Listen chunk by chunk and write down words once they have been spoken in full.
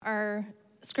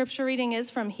Scripture reading is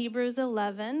from Hebrews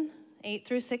 11, 8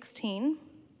 through 16.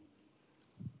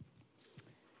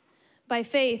 By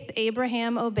faith,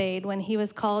 Abraham obeyed when he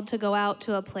was called to go out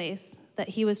to a place that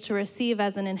he was to receive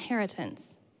as an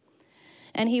inheritance.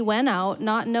 And he went out,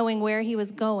 not knowing where he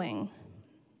was going.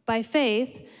 By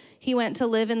faith, he went to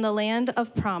live in the land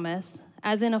of promise,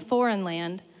 as in a foreign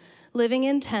land, living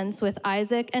in tents with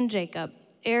Isaac and Jacob,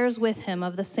 heirs with him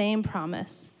of the same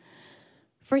promise.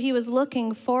 For he was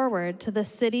looking forward to the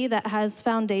city that has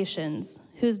foundations,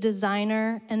 whose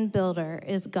designer and builder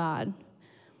is God.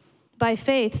 By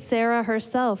faith, Sarah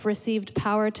herself received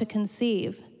power to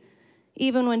conceive,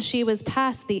 even when she was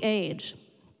past the age,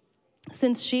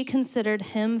 since she considered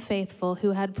him faithful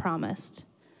who had promised.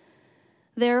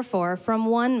 Therefore, from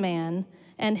one man,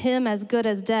 and him as good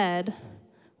as dead,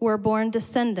 were born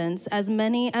descendants as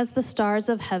many as the stars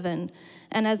of heaven,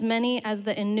 and as many as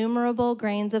the innumerable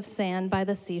grains of sand by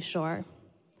the seashore.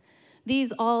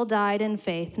 These all died in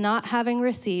faith, not having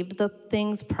received the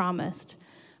things promised,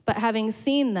 but having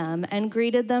seen them and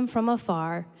greeted them from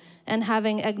afar, and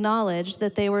having acknowledged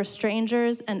that they were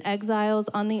strangers and exiles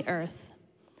on the earth.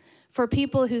 For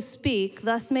people who speak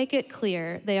thus make it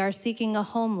clear they are seeking a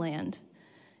homeland.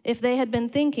 If they had been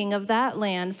thinking of that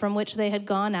land from which they had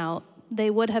gone out, they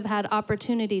would have had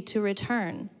opportunity to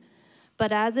return.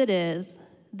 But as it is,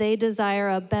 they desire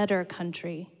a better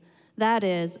country, that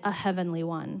is, a heavenly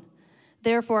one.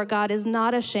 Therefore, God is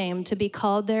not ashamed to be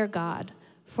called their God,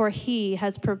 for he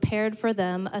has prepared for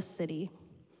them a city.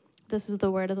 This is the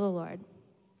word of the Lord.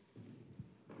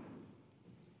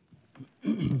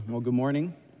 Well, good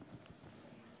morning.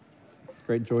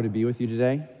 Great joy to be with you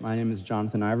today. My name is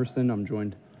Jonathan Iverson. I'm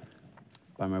joined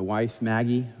by my wife,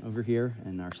 Maggie, over here,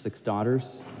 and our 6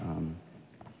 daughters.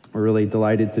 We're really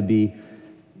delighted to be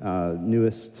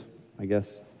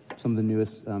some of the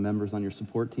newest members on your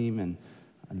support team, and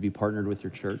to be partnered with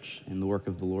your church in the work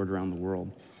of the Lord around the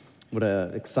world. What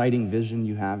an exciting vision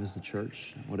you have as a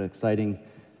church. What an exciting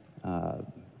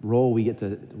role we get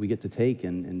to take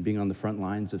in being on the front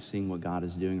lines of seeing what God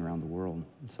is doing around the world.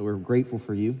 So we're grateful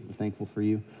for you. We're thankful for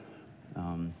you.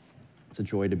 It's a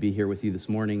joy to be here with you this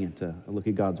morning and to look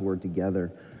at God's word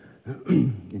together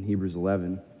in Hebrews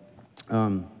 11.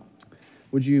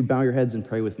 Would you bow your heads and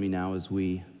pray with me now as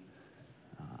we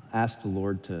ask the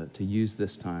Lord to use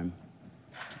this time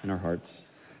in our hearts?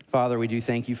 Father, we do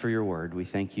thank you for your word. We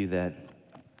thank you that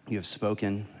you have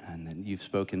spoken, and that you've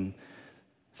spoken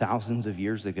thousands of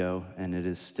years ago, and it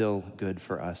is still good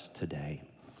for us today.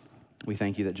 We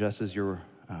thank you that just as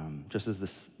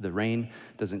the rain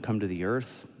doesn't come to the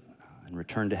earth and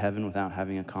return to heaven without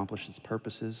having accomplished its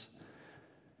purposes,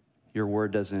 your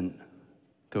word doesn't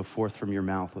go forth from your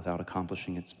mouth without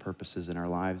accomplishing its purposes in our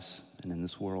lives and in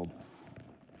this world.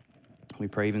 We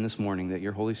pray even this morning that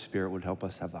your Holy Spirit would help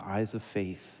us have the eyes of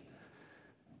faith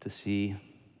to see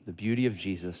the beauty of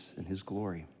Jesus and his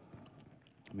glory.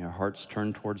 May our hearts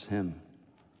turn towards him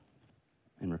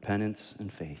in repentance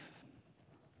and faith.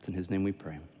 It's in his name we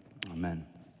pray. Amen.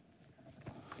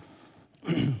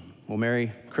 Well,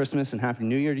 Merry Christmas and Happy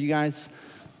New Year to you guys.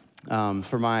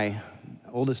 For my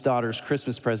oldest daughter's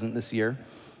Christmas present this year,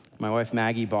 my wife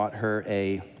Maggie bought her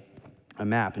a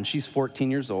map, and she's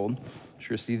 14 years old. She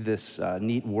received this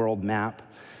neat world map,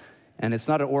 and it's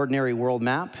not an ordinary world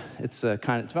map. It's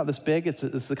about this big. It's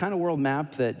the kind of world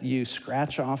map that you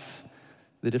scratch off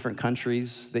the different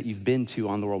countries that you've been to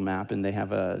on the world map, and they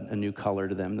have a new color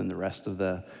to them than the rest of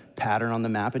the pattern on the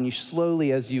map. And you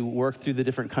slowly, as you work through the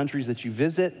different countries that you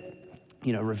visit,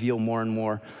 reveal more and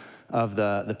more of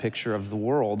the picture of the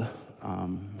world.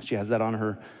 She has that on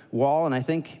her wall, and I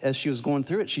think as she was going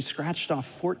through it, she scratched off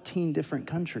 14 different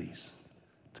countries.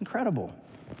 It's incredible.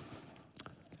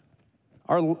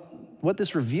 What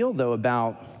this revealed, though,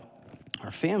 about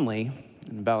our family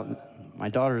and about my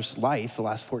daughter's life, the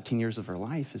last 14 years of her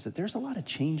life, is that there's a lot of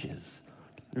changes.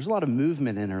 There's a lot of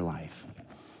movement in her life.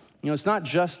 It's not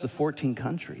just the 14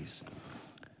 countries.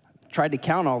 Tried to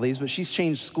count all these, but she's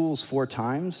changed schools 4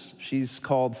 times. She's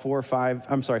called 5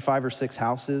 or 6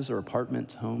 houses or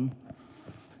apartments home.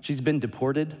 She's been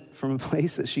deported from a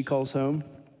place that she calls home.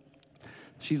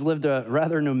 She's lived a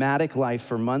rather nomadic life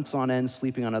for months on end,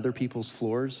 sleeping on other people's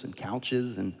floors and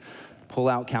couches and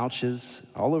pull-out couches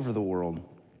all over the world.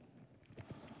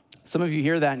 Some of you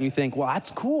hear that and you think, well,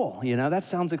 that's cool. That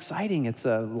sounds exciting. It's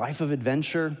a life of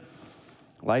adventure,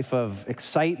 life of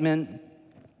excitement.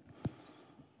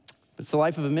 It's the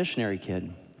life of a missionary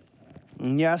kid.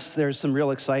 And yes, there's some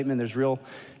real excitement. There's real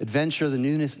adventure, the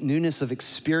newness of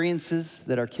experiences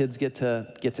that our kids get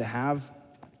to have.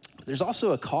 There's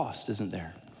also a cost, isn't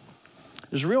there?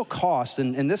 there's real cost,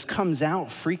 and this comes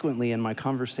out frequently in my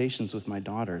conversations with my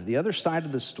daughter. The other side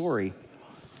of the story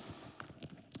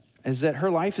is that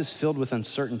her life is filled with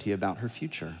uncertainty about her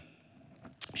future.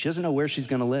 She doesn't know where she's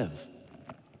going to live.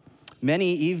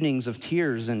 Many evenings of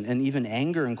tears and even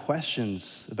anger and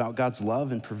questions about God's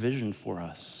love and provision for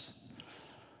us.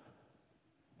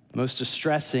 Most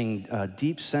distressing,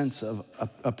 deep sense of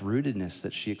uprootedness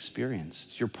that she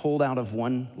experienced. You're pulled out of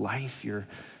one life, you're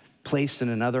placed in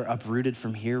another, uprooted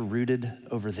from here, rooted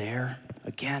over there,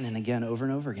 again and again, over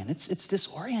and over again. It's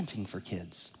disorienting for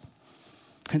kids.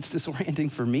 It's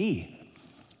disorienting for me,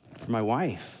 for my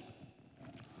wife.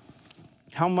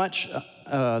 How much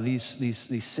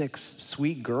these 6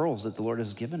 sweet girls that the Lord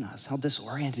has given us, how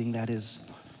disorienting that is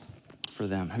for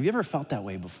them. Have you ever felt that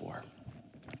way before?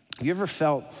 Have you ever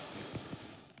felt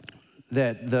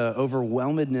that the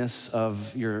overwhelmedness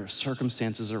of your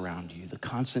circumstances around you, the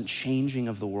constant changing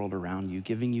of the world around you,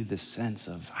 giving you this sense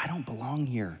of, I don't belong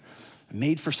here. I'm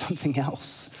made for something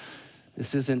else.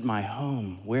 This isn't my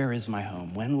home. Where is my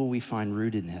home? When will we find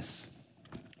rootedness?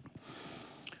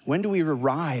 When do we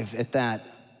arrive at that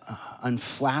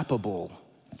unflappable,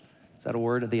 is that a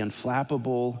word? The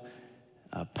unflappable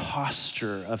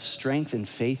posture of strength and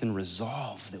faith and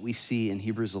resolve that we see in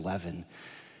Hebrews 11,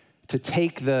 to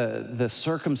take the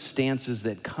circumstances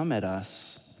that come at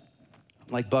us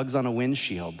like bugs on a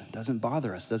windshield. It doesn't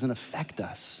bother us, doesn't affect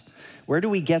us. Where do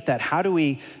we get that? How do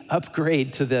we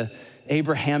upgrade to the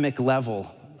Abrahamic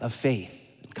level of faith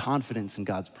and confidence in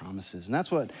God's promises? And that's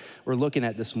what we're looking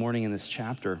at this morning in this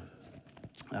chapter.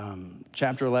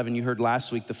 Chapter 11, you heard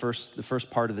last week the first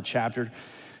part of the chapter.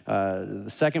 The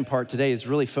second part today is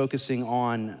really focusing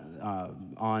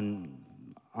on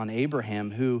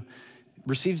Abraham, who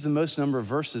receives the most number of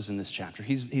verses in this chapter.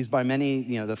 He's by many,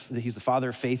 he's the father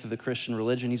of faith of the Christian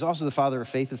religion. He's also the father of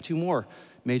faith of 2 more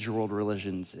major world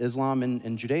religions, Islam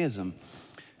and Judaism,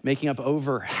 making up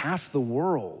over half the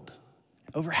world.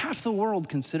 Over half the world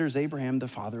considers Abraham the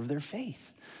father of their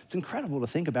faith. It's incredible to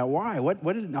think about. Why?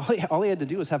 All he had to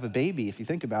do was have a baby, if you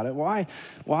think about it.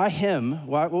 Why him?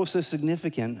 What was so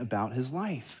significant about his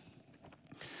life?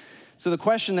 So the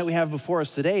question that we have before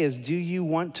us today is, do you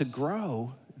want to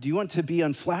grow? Do you want to be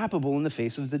unflappable in the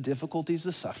face of the difficulties,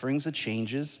 the sufferings, the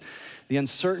changes, the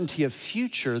uncertainty of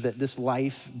future that this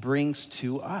life brings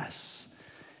to us?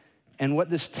 And what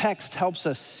this text helps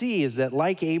us see is that,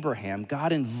 like Abraham,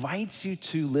 God invites you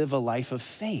to live a life of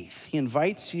faith. He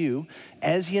invites you,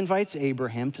 as he invites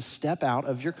Abraham, to step out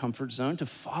of your comfort zone, to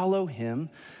follow him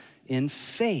in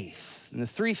faith. And the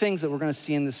 3 things that we're going to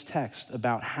see in this text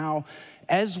about how,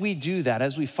 as we do that,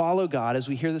 as we follow God, as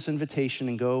we hear this invitation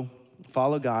and go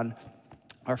follow God,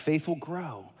 our faith will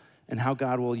grow, and how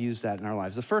God will use that in our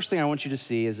lives. The first thing I want you to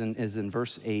see is in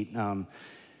verse 8.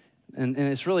 And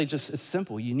it's really it's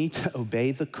simple. You need to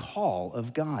obey the call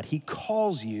of God. He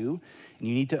calls you, and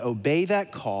you need to obey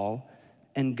that call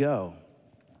and go.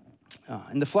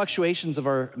 In the fluctuations of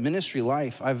our ministry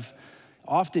life, I've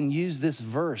often used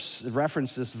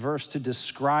reference this verse to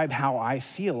describe how I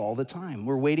feel all the time.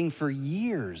 We're waiting for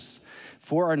years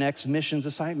for our next missions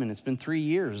assignment. It's been 3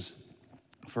 years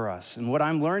for us. And what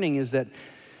I'm learning is that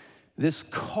this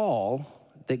call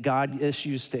that God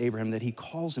issues to Abraham, that he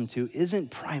calls him to, isn't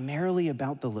primarily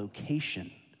about the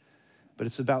location, but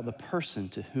it's about the person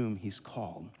to whom he's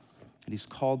called. And he's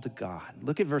called to God.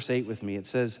 Look at verse 8 with me. It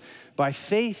says, by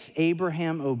faith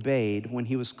Abraham obeyed when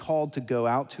he was called to go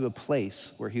out to a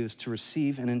place where he was to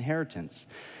receive an inheritance.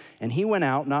 And he went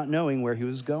out not knowing where he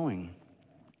was going.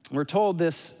 We're told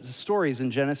this story is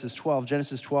in Genesis 12.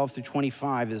 Genesis 12 through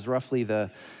 25 is roughly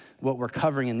what we're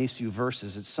covering in these few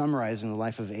verses. It's summarizing the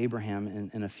life of Abraham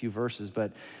in a few verses,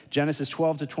 but Genesis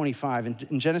 12 to 25.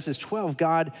 In Genesis 12,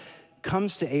 God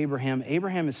comes to Abraham.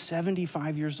 Abraham is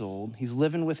 75 years old. He's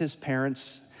living with his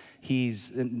parents.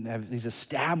 He's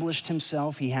established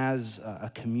himself. He has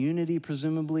a community,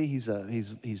 presumably. He's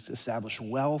established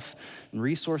wealth and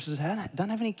resources. Doesn't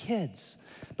have any kids.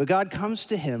 But God comes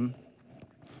to him,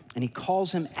 and he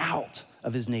calls him out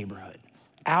of his neighborhood,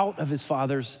 out of his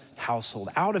father's household,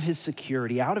 out of his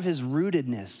security, out of his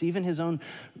rootedness, even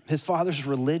his father's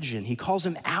religion. He calls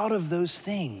him out of those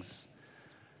things.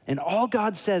 And all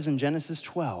God says in Genesis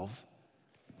 12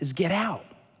 is get out.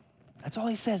 That's all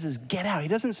he says is get out. He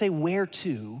doesn't say where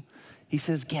to. He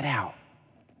says get out.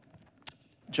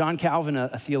 John Calvin,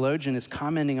 a theologian, is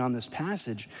commenting on this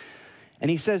passage,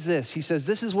 and he says this. He says,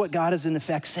 this is what God is in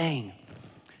effect saying.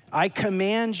 I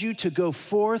command you to go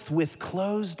forth with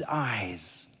closed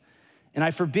eyes, and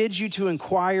I forbid you to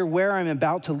inquire where I'm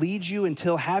about to lead you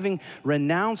until, having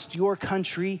renounced your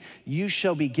country, you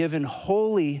shall be given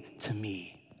wholly to me.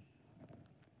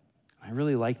 I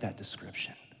really like that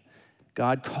description.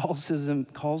 God calls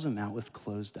him out with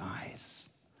closed eyes.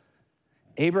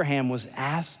 Abraham was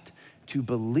asked to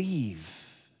believe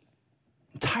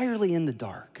entirely in the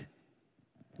dark.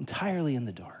 Entirely in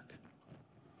the dark.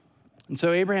 And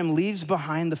so Abraham leaves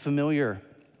behind the familiar,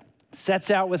 sets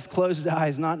out with closed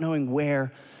eyes, not knowing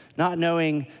where, not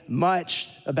knowing much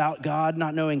about God,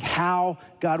 not knowing how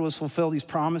God was fulfill these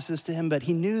promises to him, but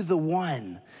he knew the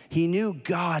one. He knew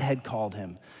God had called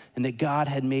him and that God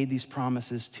had made these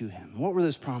promises to him. What were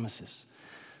those promises?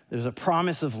 There's a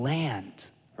promise of land,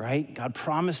 right? God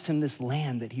promised him this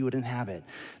land that he would inhabit.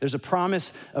 There's a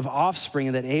promise of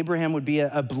offspring, that Abraham would be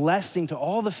a blessing to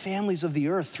all the families of the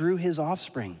earth through his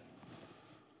offspring.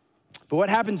 But what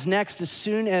happens next as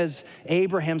soon as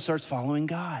Abraham starts following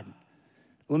God?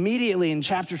 Well, immediately in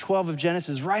chapter 12 of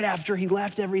Genesis, right after he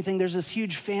left everything, there's this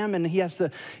huge famine. He has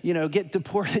to, get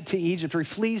deported to Egypt, or he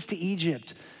flees to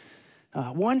Egypt.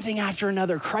 One thing after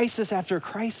another, crisis after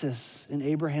crisis in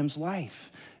Abraham's life.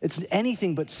 It's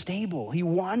anything but stable. He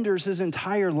wanders his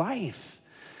entire life.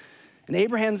 And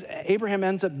Abraham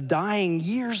ends up dying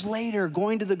years later,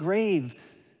 going to the grave.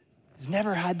 He's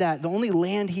never had that. The only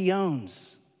land he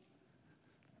owns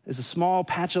is a small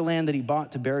patch of land that he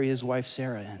bought to bury his wife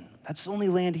Sarah in. That's the only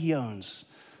land he owns.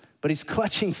 But he's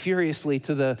clutching furiously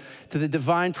to the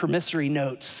divine promissory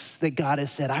notes that God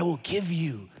has said, I will give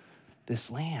you this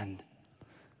land.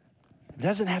 He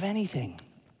doesn't have anything.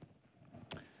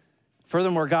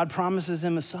 Furthermore, God promises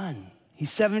him a son.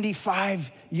 He's 75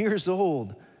 years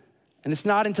old. And it's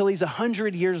not until he's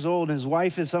 100 years old, and his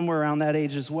wife is somewhere around that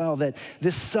age as well, that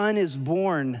this son is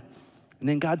born. And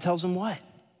then God tells him what?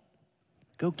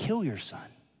 Go kill your son.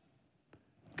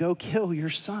 Go kill your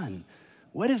son.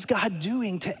 What is God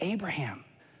doing to Abraham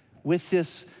with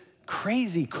this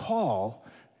crazy call?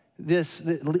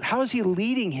 How is he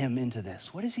leading him into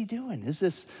this? What is he doing?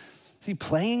 Is he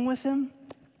playing with him?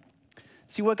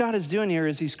 See, what God is doing here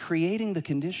is he's creating the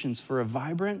conditions for a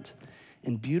vibrant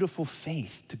and beautiful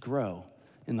faith to grow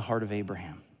in the heart of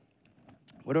Abraham.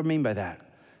 What do I mean by that?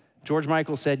 George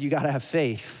Michael said, you got to have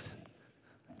faith.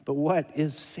 But what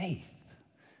is faith?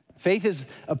 Faith is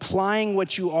applying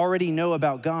what you already know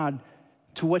about God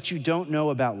to what you don't know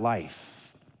about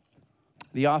life.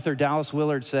 The author Dallas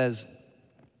Willard says,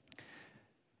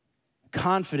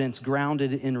 confidence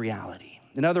grounded in reality.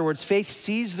 In other words, faith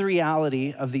sees the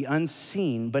reality of the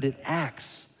unseen, but it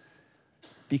acts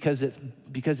because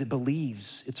it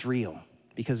believes it's real,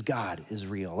 because God is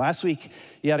real. Last week,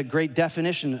 you had a great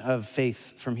definition of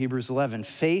faith from Hebrews 11.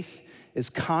 Faith is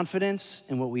confidence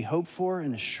in what we hope for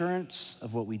and assurance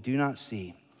of what we do not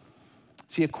see.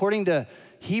 See, according to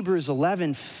Hebrews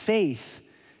 11, faith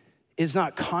is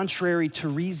not contrary to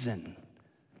reason.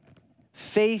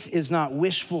 Faith is not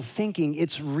wishful thinking,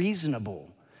 it's reasonable.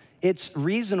 It's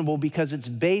reasonable because it's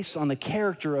based on the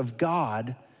character of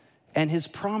God and his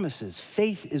promises.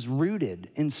 Faith is rooted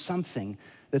in something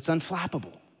that's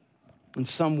unflappable, in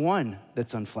someone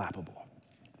that's unflappable.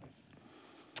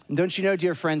 And don't you know,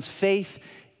 dear friends, faith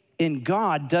in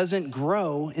God doesn't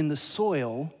grow in the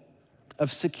soil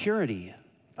of security,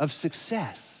 of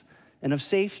success, and of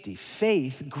safety.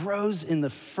 Faith grows in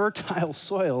the fertile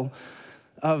soil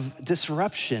of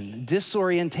disruption,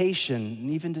 disorientation, and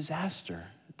even disaster,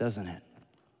 doesn't it?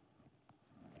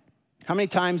 How many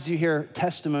times do you hear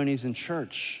testimonies in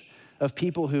church of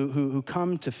people who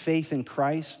come to faith in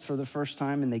Christ for the first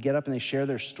time, and they get up and they share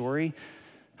their story?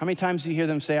 How many times do you hear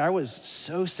them say, I was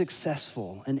so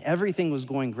successful and everything was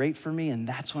going great for me, and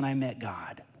that's when I met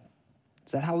God?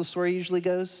 Is that how the story usually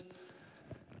goes?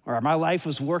 Or my life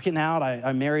was working out,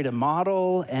 I married a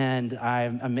model, and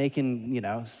I'm making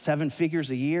 7 figures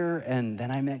a year, and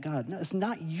then I met God. No, it's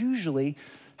not usually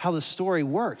how the story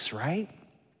works, right?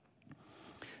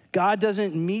 God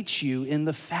doesn't meet you in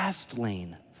the fast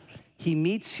lane. He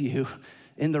meets you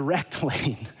in the wrecked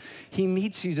lane. He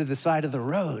meets you to the side of the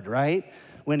road, right?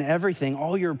 When everything,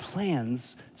 all your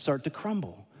plans start to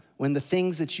crumble. When the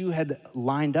things that you had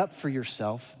lined up for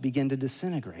yourself begin to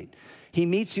disintegrate. He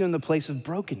meets you in the place of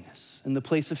brokenness, in the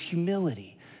place of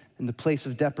humility, in the place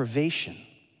of deprivation.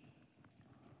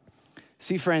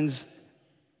 See, friends,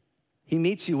 he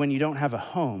meets you when you don't have a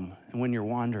home and when you're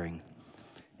wandering.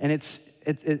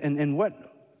 And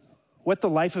what the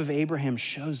life of Abraham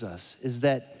shows us is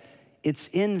that it's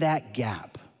in that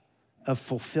gap of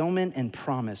fulfillment and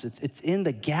promise. It's in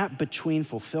the gap between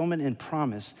fulfillment and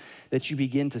promise that you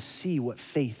begin to see what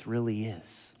faith really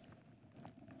is.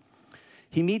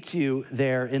 He meets you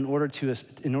there in order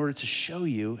to show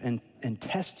you and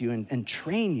test you and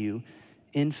train you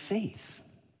in faith.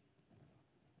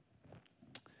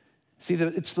 See,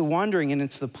 it's the wandering and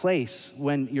it's the place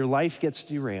when your life gets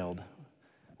derailed,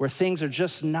 where things are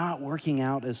just not working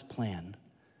out as planned,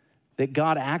 that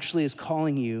God actually is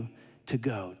calling you to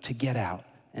go, to get out,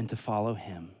 and to follow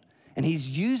him. And he's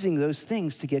using those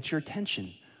things to get your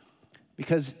attention.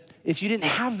 Because if you didn't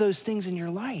have those things in your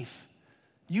life,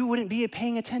 you wouldn't be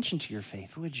paying attention to your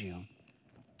faith, would you?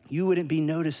 You wouldn't be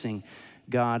noticing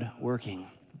God working.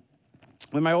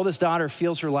 When my oldest daughter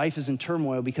feels her life is in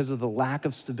turmoil because of the lack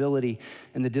of stability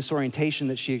and the disorientation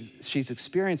that she's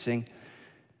experiencing,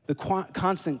 the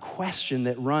constant question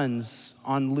that runs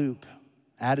on loop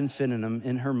ad infinitum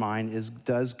in her mind is,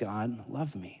 does God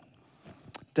love me?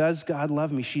 Does God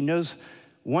love me? She knows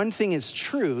one thing is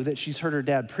true that she's heard her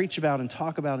dad preach about and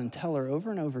talk about and tell her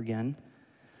over and over again,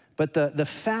 but the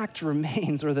fact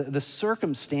remains, or the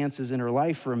circumstances in her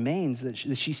life remains, that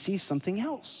she sees something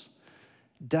else.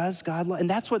 Does God love? And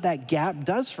that's what that gap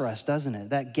does for us, doesn't it?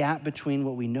 That gap between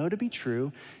what we know to be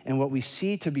true and what we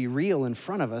see to be real in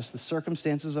front of us, the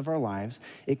circumstances of our lives,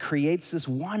 it creates this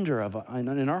wonder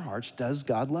in our hearts, does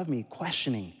God love me?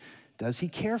 Questioning, does he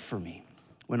care for me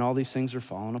when all these things are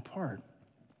falling apart?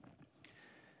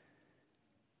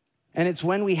 And it's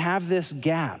when we have this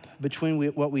gap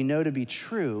between what we know to be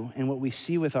true and what we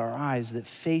see with our eyes that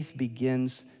faith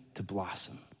begins to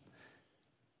blossom.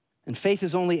 And faith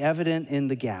is only evident in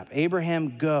the gap.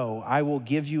 Abraham, go, I will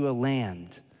give you a land.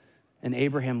 And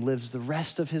Abraham lives the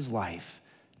rest of his life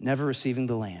never receiving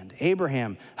the land.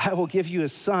 Abraham, I will give you a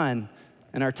son.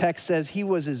 And our text says he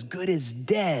was as good as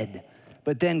dead.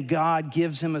 But then God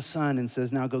gives him a son and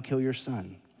says, now go kill your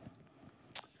son.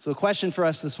 So the question for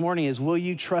us this morning is, will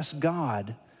you trust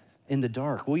God in the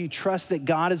dark? Will you trust that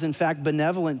God is in fact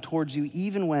benevolent towards you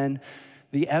even when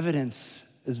the evidence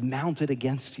is mounted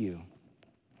against you?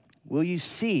 Will you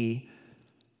see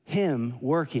him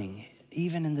working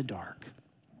even in the dark?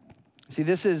 See,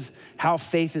 this is how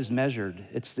faith is measured.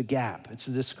 It's the gap. It's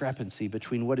the discrepancy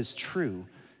between what is true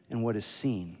and what is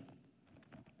seen.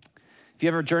 If you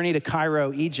ever journey to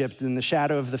Cairo, Egypt, in the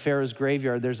shadow of the Pharaoh's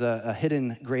graveyard, there's a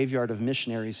hidden graveyard of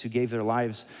missionaries who gave their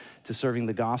lives to serving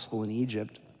the gospel in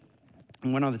Egypt.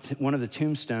 And one of the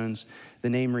tombstones, the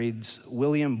name reads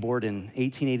William Borden,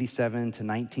 1887 to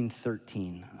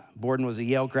 1913. Borden was a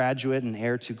Yale graduate and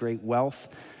heir to great wealth.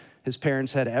 His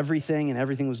parents had everything, and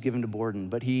everything was given to Borden.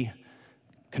 But he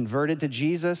converted to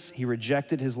Jesus, he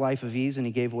rejected his life of ease, and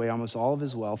he gave away almost all of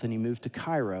his wealth, and he moved to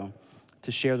Cairo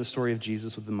to share the story of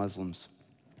Jesus with the Muslims.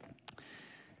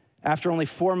 After only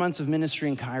 4 months of ministry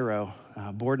in Cairo,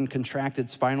 Borden contracted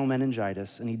spinal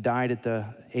meningitis, and he died at the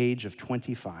age of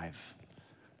 25.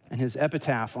 And his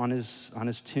epitaph on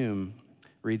his tomb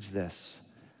reads this: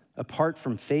 apart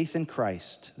from faith in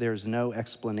Christ, there is no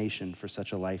explanation for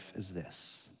such a life as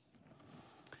this.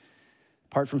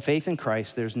 Apart from faith in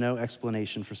Christ, there's no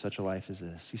explanation for such a life as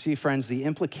this. You see, friends, the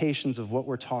implications of what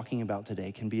we're talking about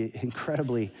today can be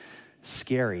incredibly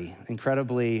scary,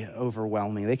 incredibly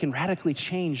overwhelming. They can radically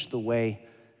change the way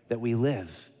that we live,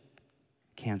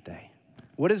 can't they?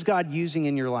 What is God using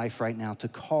in your life right now to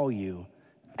call you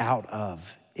out of,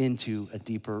 into a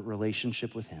deeper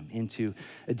relationship with him, into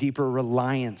a deeper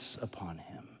reliance upon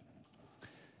him?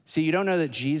 See, you don't know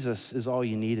that Jesus is all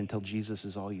you need until Jesus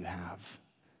is all you have.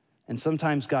 And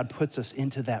sometimes God puts us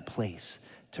into that place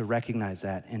to recognize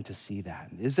that and to see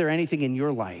that. Is there anything in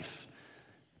your life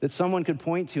that someone could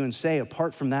point to and say,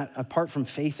 apart from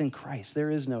faith in Christ, there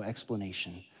is no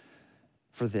explanation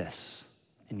for this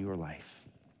in your life?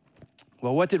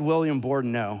 Well, what did William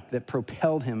Borden know that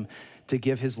propelled him to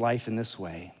give his life in this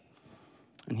way?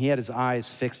 And he had his eyes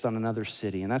fixed on another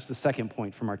city. And that's the second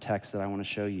point from our text that I want to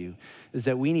show you, is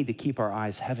that we need to keep our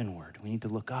eyes heavenward. We need to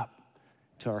look up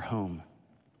to our home.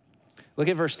 Look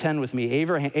at verse 10 with me.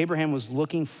 Abraham was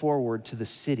looking forward to the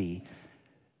city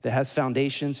that has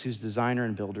foundations, whose designer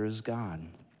and builder is God.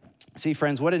 See,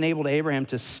 friends, what enabled Abraham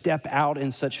to step out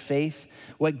in such faith?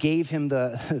 What gave him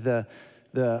the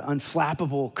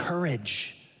unflappable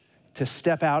courage to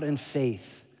step out in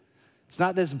faith? It's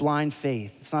not this blind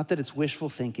faith. It's not that it's wishful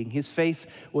thinking. His faith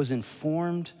was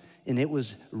informed and it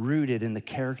was rooted in the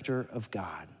character of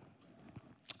God.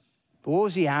 But what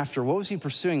was he after? What was he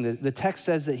pursuing? The text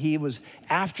says that he was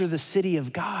after the city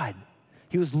of God.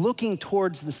 He was looking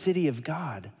towards the city of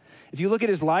God. If you look at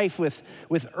his life with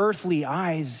earthly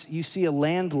eyes, you see a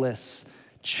landless,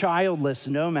 childless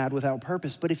nomad without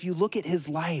purpose. But if you look at his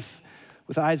life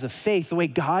with eyes of faith, the way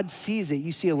God sees it,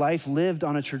 you see a life lived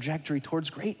on a trajectory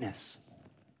towards greatness.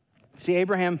 See,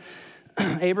 Abraham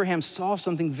saw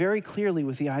something very clearly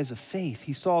with the eyes of faith.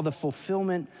 He saw the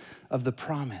fulfillment of the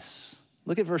promise.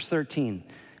 Look at verse 13.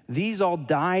 These all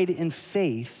died in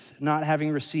faith, not having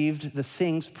received the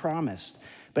things promised,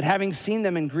 But having seen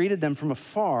them and greeted them from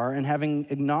afar, and having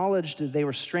acknowledged that they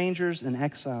were strangers and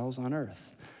exiles on earth.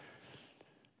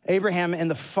 Abraham and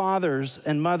the fathers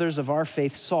and mothers of our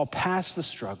faith saw past the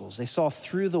struggles. They saw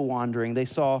through the wandering. They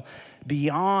saw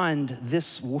beyond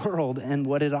this world and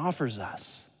what it offers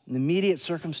us, the immediate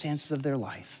circumstances of their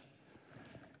life.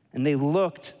 And they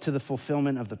looked to the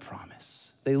fulfillment of the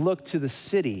promise. They looked to the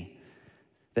city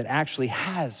that actually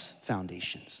has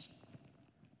foundations.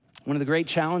 One of the great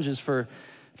challenges for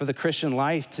the Christian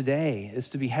life today is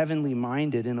to be heavenly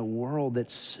minded in a world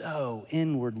that's so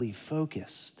inwardly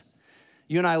focused.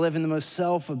 You and I live in the most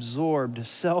self-absorbed,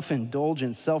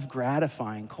 self-indulgent,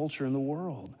 self-gratifying culture in the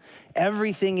world.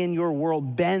 Everything in your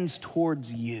world bends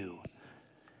towards you.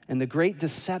 And the great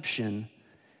deception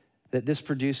that this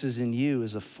produces in you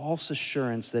is a false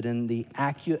assurance that in the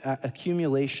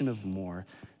accumulation of more,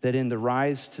 that in the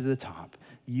rise to the top,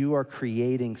 you are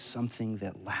creating something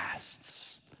that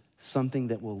lasts, something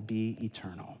that will be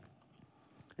eternal.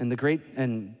 And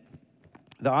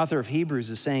the author of Hebrews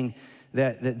is saying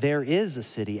that there is a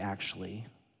city actually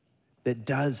that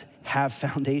does have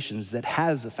foundations, that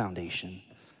has a foundation.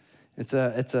 It's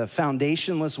a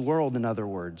foundationless world, in other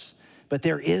words. But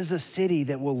there is a city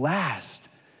that will last,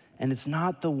 and it's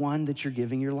not the one that you're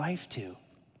giving your life to.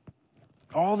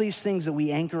 All these things that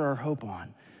we anchor our hope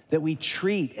on, that we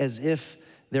treat as if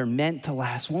they're meant to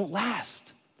last, won't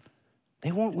last.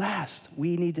 They won't last.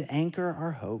 We need to anchor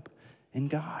our hope in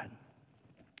God,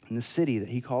 in the city that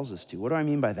he calls us to. What do I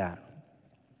mean by that?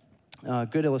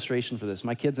 Good illustration for this.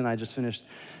 My kids and I just finished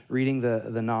reading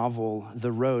the novel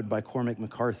The Road by Cormac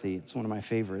McCarthy. It's one of my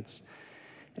favorites.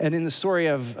 And in the story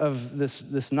of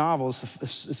this novel,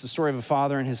 it's the story of a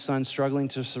father and his son struggling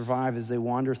to survive as they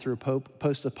wander through a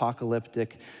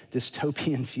post-apocalyptic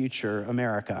dystopian future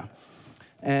America.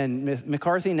 And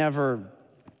McCarthy never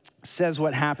says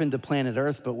what happened to planet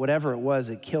Earth, but whatever it was,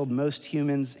 it killed most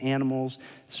humans, animals,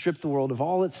 stripped the world of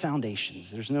all its foundations.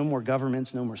 There's no more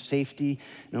governments, no more safety,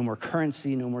 no more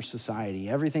currency, no more society.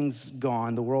 Everything's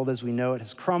gone. The world as we know it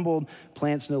has crumbled.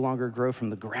 Plants no longer grow from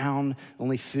the ground.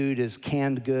 Only food is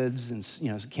canned goods and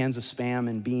cans of Spam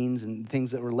and beans and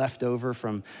things that were left over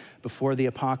from before the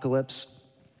apocalypse.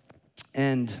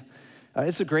 And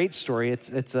it's a great story.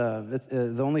 It's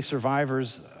the only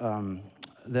survivors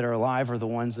that are alive are the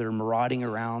ones that are marauding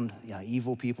around,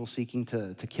 evil people seeking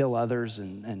to kill others,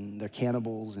 and they're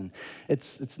cannibals. And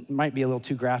it might be a little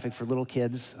too graphic for little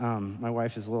kids. My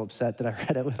wife is a little upset that I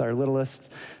read it with our littlest,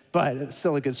 but it's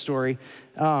still a good story.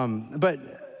 But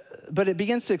it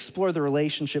begins to explore the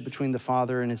relationship between the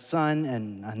father and his son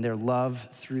and their love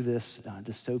through this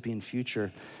dystopian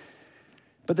future.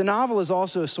 But the novel is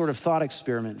also a sort of thought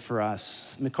experiment for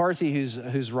us. McCarthy,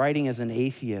 who's writing as an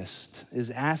atheist,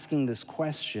 is asking this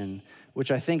question,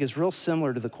 which I think is real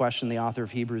similar to the question the author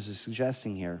of Hebrews is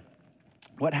suggesting here.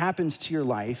 What happens to your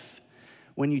life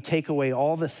when you take away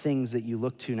all the things that you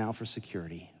look to now for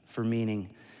security, for meaning,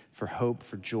 for hope,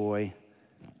 for joy?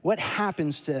 What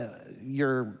happens to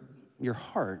your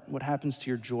heart? What happens to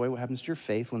your joy? What happens to your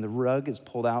faith when the rug is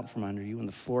pulled out from under you, when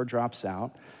the floor drops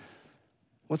out?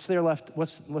 What's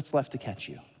left to catch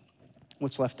you?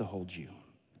 What's left to hold you?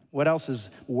 What else is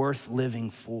worth living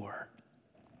for?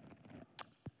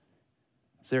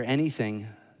 Is there anything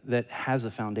that has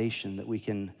a foundation that we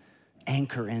can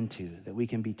anchor into, that we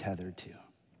can be tethered to?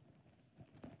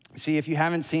 See, if you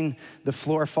haven't seen the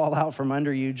floor fall out from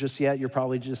under you just yet, you're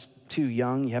probably just too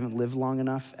young. You haven't lived long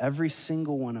enough. Every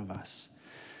single one of us,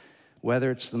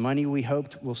 whether it's the money we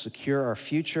hoped will secure our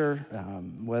future,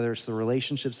 whether it's the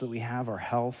relationships that we have, our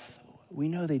health, we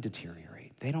know they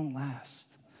deteriorate. They don't last.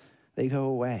 They go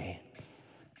away.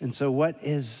 And so what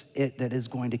is it that is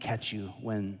going to catch you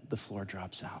when the floor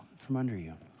drops out from under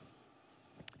you?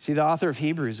 See, the author of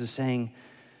Hebrews is saying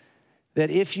that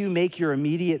if you make your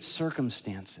immediate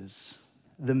circumstances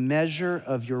the measure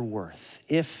of your worth,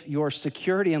 if your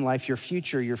security in life, your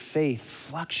future, your faith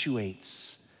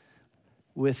fluctuates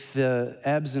with the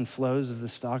ebbs and flows of the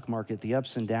stock market, the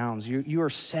ups and downs, you are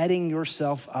setting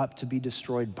yourself up to be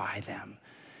destroyed by them.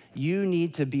 You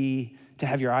need to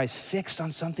have your eyes fixed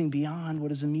on something beyond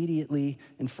what is immediately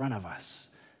in front of us,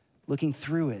 looking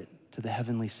through it to the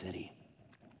heavenly city.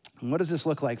 And what does this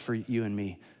look like for you and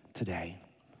me today?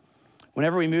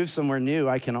 Whenever we move somewhere new,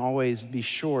 I can always be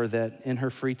sure that in her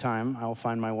free time, I'll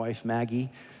find my wife, Maggie,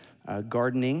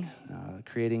 gardening,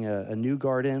 creating a new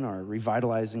garden, or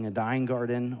revitalizing a dying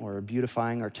garden, or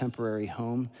beautifying our temporary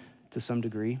home to some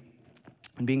degree.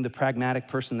 And being the pragmatic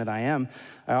person that I am,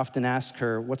 I often ask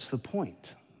her, what's the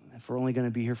point? If we're only going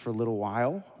to be here for a little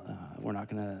while, we're not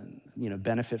going to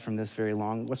benefit from this very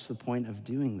long, what's the point of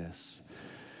doing this?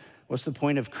 What's the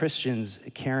point of Christians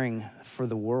caring for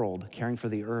the world, caring for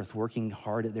the earth, working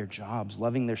hard at their jobs,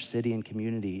 loving their city and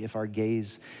community if our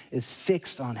gaze is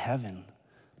fixed on heaven?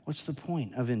 What's the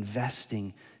point of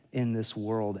investing in this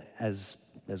world as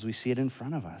we see it in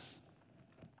front of us?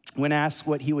 When asked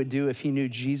what he would do if he knew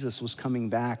Jesus was coming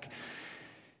back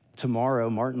tomorrow,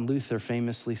 Martin Luther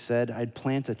famously said, "I'd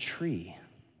plant a tree."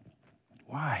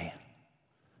 Why?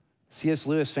 C.S.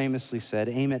 Lewis famously said,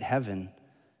 "Aim at heaven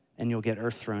and you'll get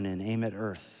earth thrown in. Aim at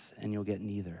earth and you'll get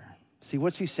neither." See,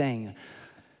 what's he saying?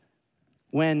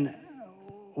 When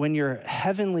your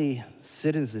heavenly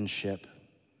citizenship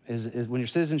when your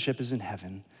citizenship is in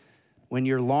heaven, when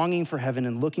you're longing for heaven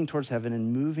and looking towards heaven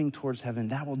and moving towards heaven,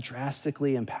 that will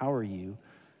drastically empower you,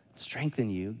 strengthen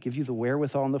you, give you the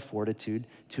wherewithal and the fortitude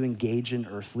to engage in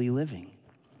earthly living.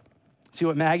 See,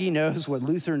 what Maggie knows, what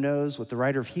Luther knows, what the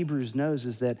writer of Hebrews knows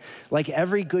is that, like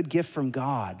every good gift from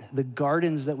God, the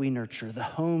gardens that we nurture, the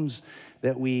homes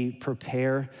that we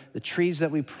prepare, the trees that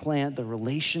we plant, the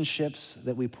relationships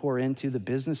that we pour into, the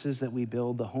businesses that we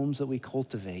build, the homes that we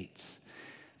cultivate,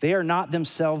 they are not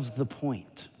themselves the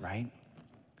point, right?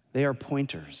 They are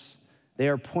pointers. They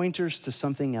are pointers to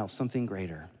something else, something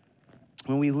greater.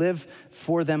 When we live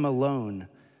for them alone,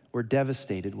 we're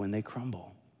devastated when they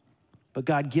crumble. But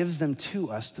God gives them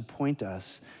to us to point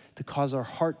us, to cause our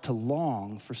heart to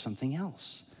long for something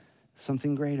else,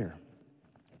 something greater.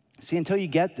 See, until you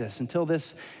get this, until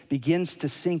this begins to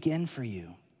sink in for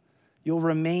you, you'll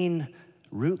remain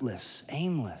rootless,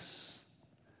 aimless.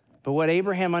 But what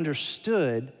Abraham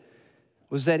understood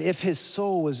was that if his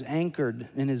soul was anchored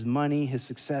in his money, his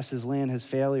success, his land, his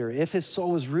failure, if his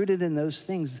soul was rooted in those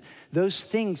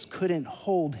things couldn't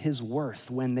hold his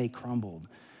worth when they crumbled.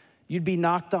 You'd be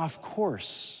knocked off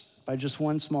course by just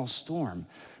one small storm.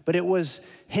 But it was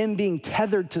him being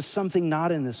tethered to something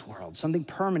not in this world, something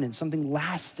permanent, something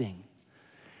lasting,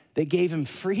 that gave him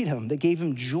freedom, that gave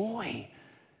him joy,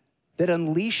 that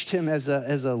unleashed him as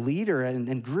a leader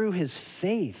and grew his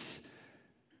faith.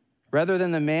 Rather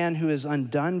than the man who is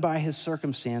undone by his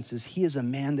circumstances, he is a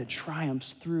man that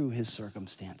triumphs through his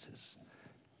circumstances.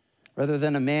 Rather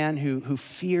than a man who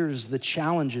fears the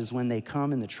challenges when they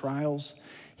come and the trials,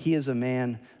 he is a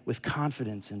man with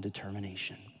confidence and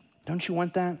determination. Don't you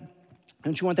want that?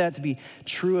 Don't you want that to be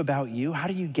true about you? How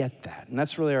do you get that? And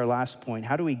that's really our last point.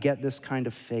 How do we get this kind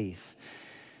of faith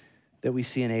that we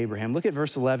see in Abraham? Look at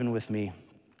verse 11 with me.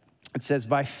 It says,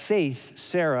 "By faith,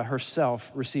 Sarah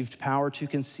herself received power to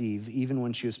conceive even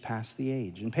when she was past the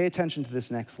age." And pay attention to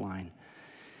this next line.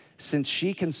 "Since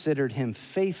she considered him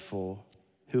faithful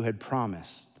who had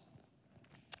promised."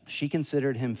 She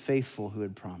considered him faithful who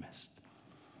had promised.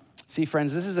 See,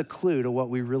 friends, this is a clue to what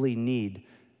we really need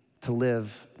to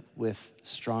live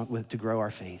to grow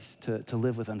our faith, to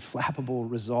live with unflappable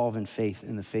resolve and faith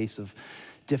in the face of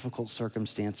difficult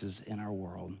circumstances in our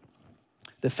world.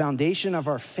 The foundation of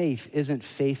our faith isn't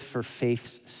faith for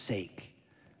faith's sake.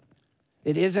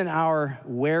 It isn't our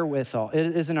wherewithal.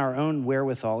 It isn't our own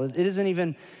wherewithal. It isn't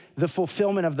even the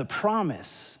fulfillment of the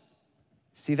promise.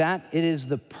 See that? It is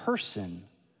the person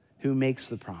who makes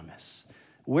the promise.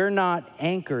 We're not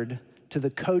anchored to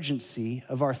the cogency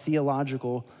of our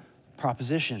theological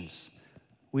propositions.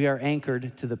 We are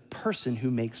anchored to the person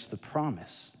who makes the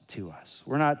promise to us.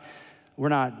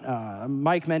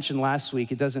 Mike mentioned last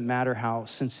week, it doesn't matter how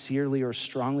sincerely or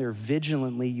strongly or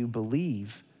vigilantly you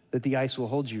believe that the ice will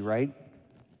hold you, right?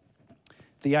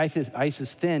 If the ice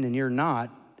is thin and you're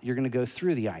not, you're going to go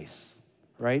through the ice,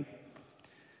 right?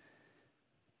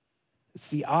 It's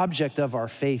the object of our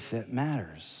faith that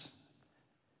matters.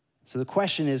 So the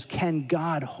question is, can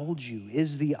God hold you?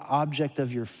 Is the object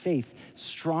of your faith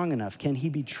strong enough? Can he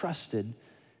be trusted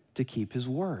to keep his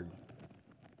word?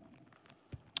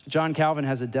 John Calvin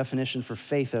has a definition for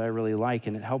faith that I really like,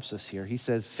 and it helps us here. He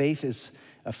says, faith is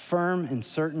a firm and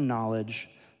certain knowledge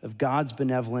of God's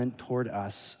benevolence toward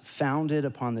us, founded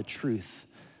upon the truth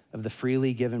of the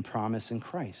freely given promise in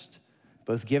Christ,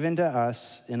 both given to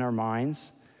us in our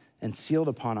minds and sealed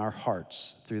upon our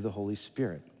hearts through the Holy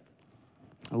Spirit.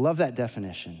 I love that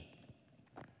definition.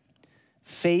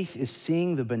 Faith is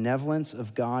seeing the benevolence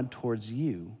of God towards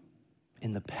you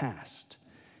in the past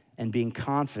and being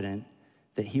confident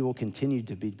that he will continue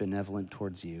to be benevolent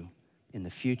towards you in the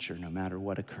future, no matter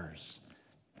what occurs.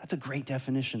 That's a great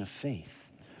definition of faith.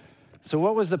 So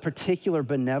what was the particular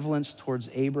benevolence towards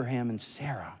Abraham and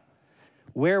Sarah?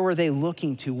 Where were they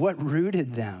looking to? What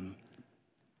rooted them?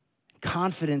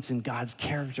 Confidence in God's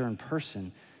character and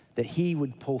person, that he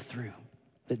would pull through,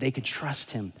 that they could trust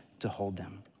him to hold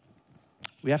them.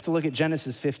 We have to look at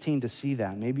Genesis 15 to see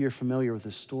that. Maybe you're familiar with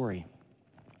this story.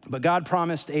 But God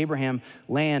promised Abraham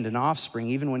land and offspring,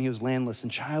 even when he was landless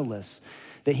and childless,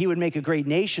 that he would make a great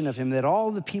nation of him, that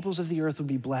all the peoples of the earth would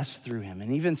be blessed through him.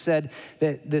 And even said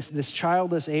that this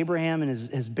childless Abraham and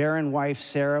his barren wife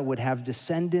Sarah would have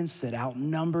descendants that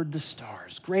outnumbered the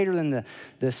stars, greater than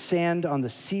the sand on the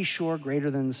seashore,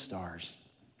 greater than the stars.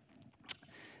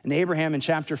 And Abraham in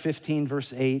chapter 15,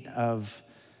 verse 8 of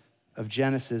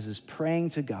Genesis is praying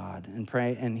to God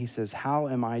and he says, how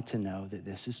am I to know that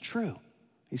this is true?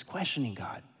 He's questioning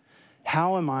God.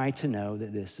 How am I to know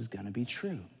that this is going to be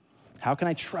true? How can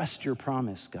I trust your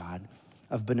promise, God,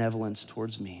 of benevolence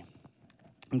towards me?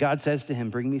 And God says to him,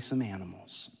 bring me some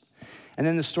animals. And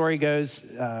then the story goes,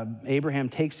 Abraham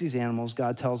takes these animals.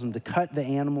 God tells him to cut the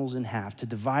animals in half, to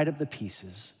divide up the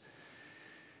pieces.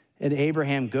 And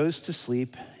Abraham goes to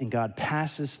sleep, and God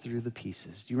passes through the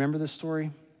pieces. Do you remember this story?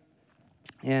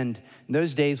 And in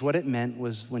those days, what it meant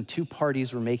was when two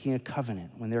parties were making a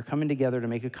covenant, when they were coming together to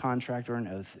make a contract or an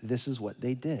oath, this is what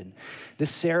they did.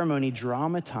 This ceremony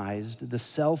dramatized the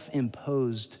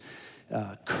self-imposed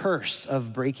curse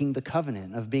of breaking the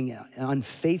covenant, of being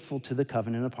unfaithful to the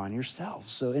covenant upon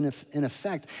yourselves. So in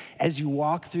effect, as you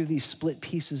walk through these split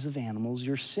pieces of animals,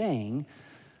 you're saying,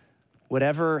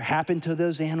 whatever happened to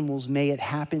those animals, may it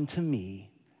happen to me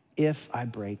if I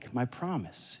break my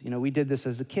promise. You know, we did this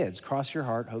as the kids. Cross your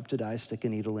heart, hope to die, stick a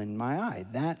needle in my eye.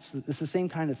 It's the same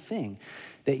kind of thing,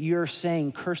 that you're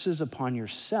saying curses upon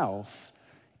yourself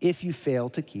if you fail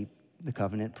to keep the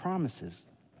covenant promises.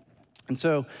 And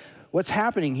so what's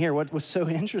happening here, what was so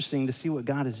interesting to see what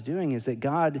God is doing is that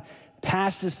God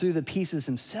passes through the pieces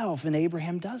himself and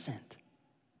Abraham doesn't.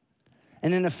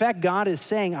 And in effect, God is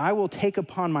saying, I will take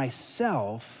upon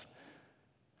myself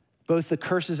both the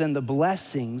curses and the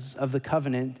blessings of the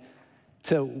covenant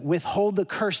to withhold the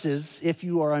curses if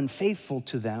you are unfaithful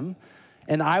to them,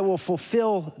 and I will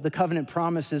fulfill the covenant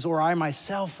promises, or I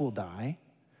myself will die,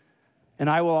 and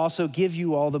I will also give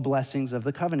you all the blessings of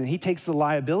the covenant. He takes the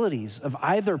liabilities of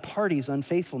either party's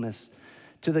unfaithfulness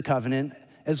to the covenant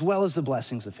as well as the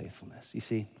blessings of faithfulness, you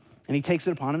see, and he takes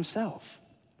it upon himself.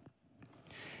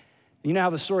 You know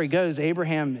how the story goes.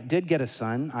 Abraham did get a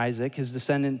son, Isaac. His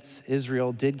descendants,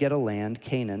 Israel, did get a land,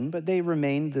 Canaan, but they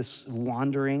remained this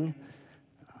wandering,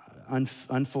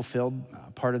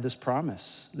 unfulfilled part of this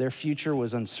promise. Their future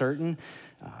was uncertain.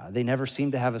 They never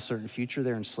seemed to have a certain future.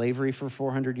 They're in slavery for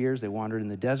 400 years. They wandered in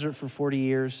the desert for 40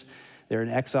 years. They're in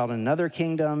exile in another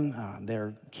kingdom.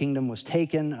 Their kingdom was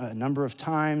taken a number of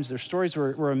times. Their stories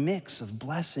were a mix of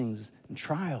blessings and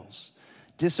trials.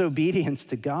 Disobedience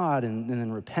to God and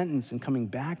then repentance and coming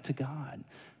back to God.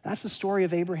 That's the story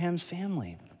of Abraham's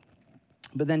family.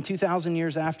 But then 2,000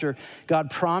 years after God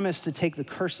promised to take the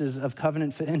curses of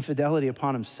covenant infidelity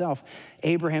upon himself,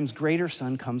 Abraham's greater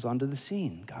son comes onto the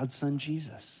scene, God's son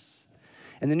Jesus.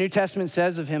 And the New Testament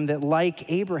says of him that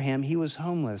like Abraham, he was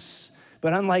homeless.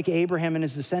 But unlike Abraham and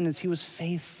his descendants, he was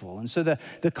faithful. And so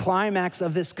the climax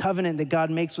of this covenant that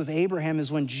God makes with Abraham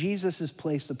is when Jesus is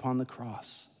placed upon the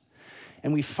cross.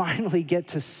 And we finally get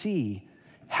to see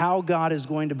how God is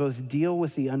going to both deal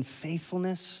with the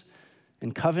unfaithfulness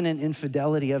and covenant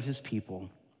infidelity of his people,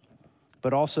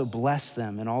 but also bless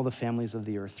them and all the families of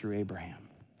the earth through Abraham.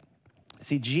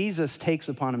 See, Jesus takes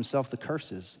upon himself the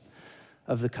curses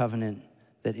of the covenant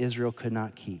that Israel could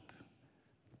not keep.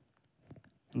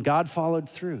 And God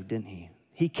followed through, didn't he?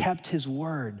 He kept his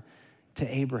word to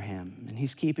Abraham, and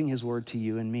he's keeping his word to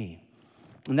you and me.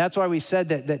 And that's why we said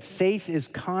that faith is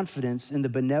confidence in the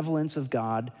benevolence of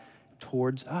God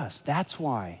towards us. That's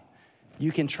why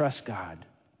you can trust God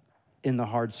in the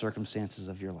hard circumstances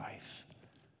of your life.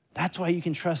 That's why you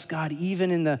can trust God even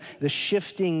in the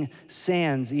shifting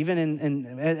sands,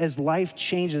 even as life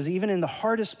changes, even in the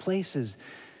hardest places,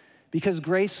 because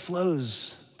grace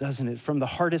flows, doesn't it, from the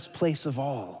hardest place of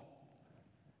all,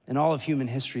 in all of human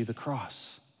history, the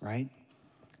cross, right?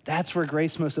 That's where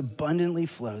grace most abundantly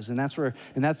flows, and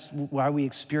that's why we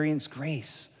experience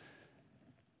grace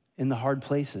in the hard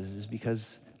places, is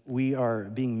because we are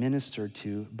being ministered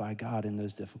to by God in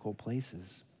those difficult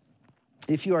places.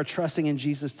 If you are trusting in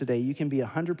Jesus today, you can be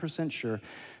 100% sure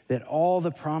that all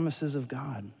the promises of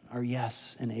God are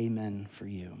yes and amen for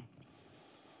you.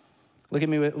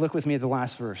 Look with me at the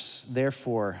last verse.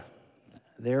 Therefore,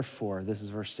 this is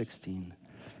verse 16.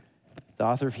 The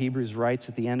author of Hebrews writes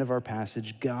at the end of our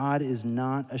passage, God is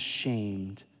not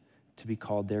ashamed to be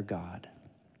called their God.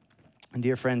 And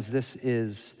dear friends, this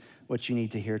is what you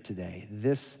need to hear today.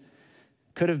 This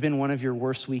could have been one of your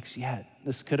worst weeks yet.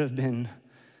 This could have been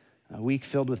a week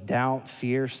filled with doubt,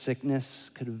 fear,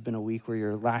 sickness. Could have been a week where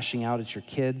you're lashing out at your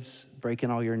kids, breaking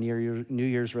all your New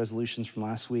Year's resolutions from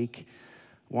last week,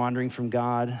 wandering from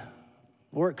God,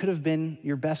 Or it could have been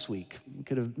your best week. You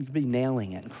could be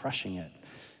nailing it and crushing it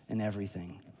and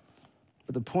everything.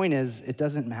 But the point is, it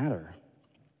doesn't matter.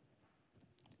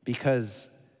 Because,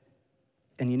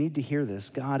 and you need to hear this,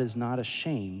 God is not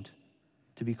ashamed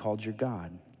to be called your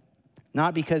God.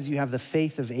 Not because you have the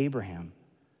faith of Abraham,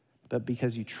 but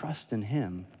because you trust in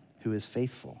him who is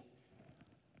faithful.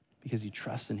 Because you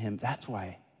trust in him, that's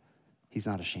why he's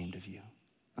not ashamed of you.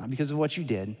 Not because of what you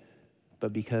did,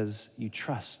 but because you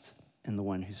trust in the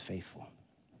one who's faithful.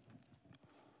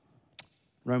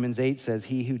 Romans 8 says,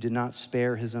 he who did not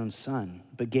spare his own son,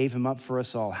 but gave him up for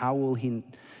us all, how will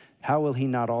he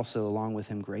not also, along with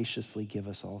him, graciously give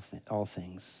us all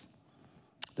things?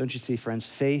 Don't you see, friends,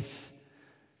 faith's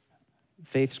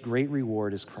great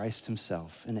reward is Christ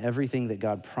himself, and everything that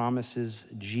God promises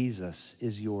Jesus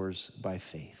is yours by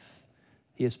faith.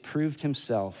 He has proved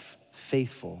himself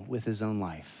faithful with his own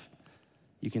life.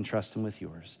 You can trust him with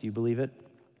yours. Do you believe it?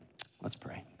 Let's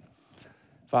pray.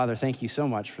 Father, thank you so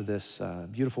much for this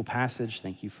beautiful passage.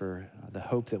 Thank you for the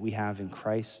hope that we have in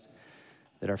Christ,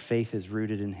 that our faith is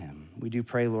rooted in him. We do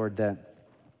pray, Lord, that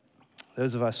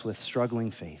those of us with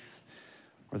struggling faith,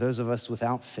 or those of us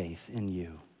without faith in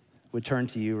you, would turn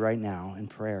to you right now in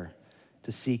prayer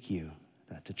to seek you,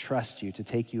 to trust you, to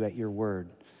take you at your word,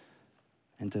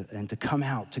 and to come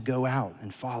out, to go out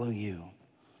and follow you.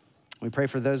 We pray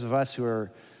for those of us who are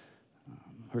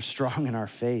strong in our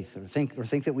faith, or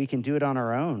think that we can do it on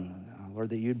our own. Lord,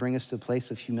 that you'd bring us to a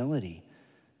place of humility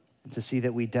and to see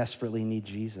that we desperately need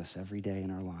Jesus every day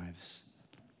in our lives.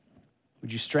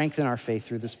 Would you strengthen our faith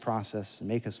through this process and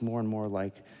make us more and more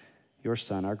like your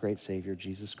Son, our great Savior,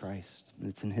 Jesus Christ. And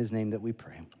it's in his name that we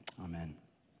pray. Amen.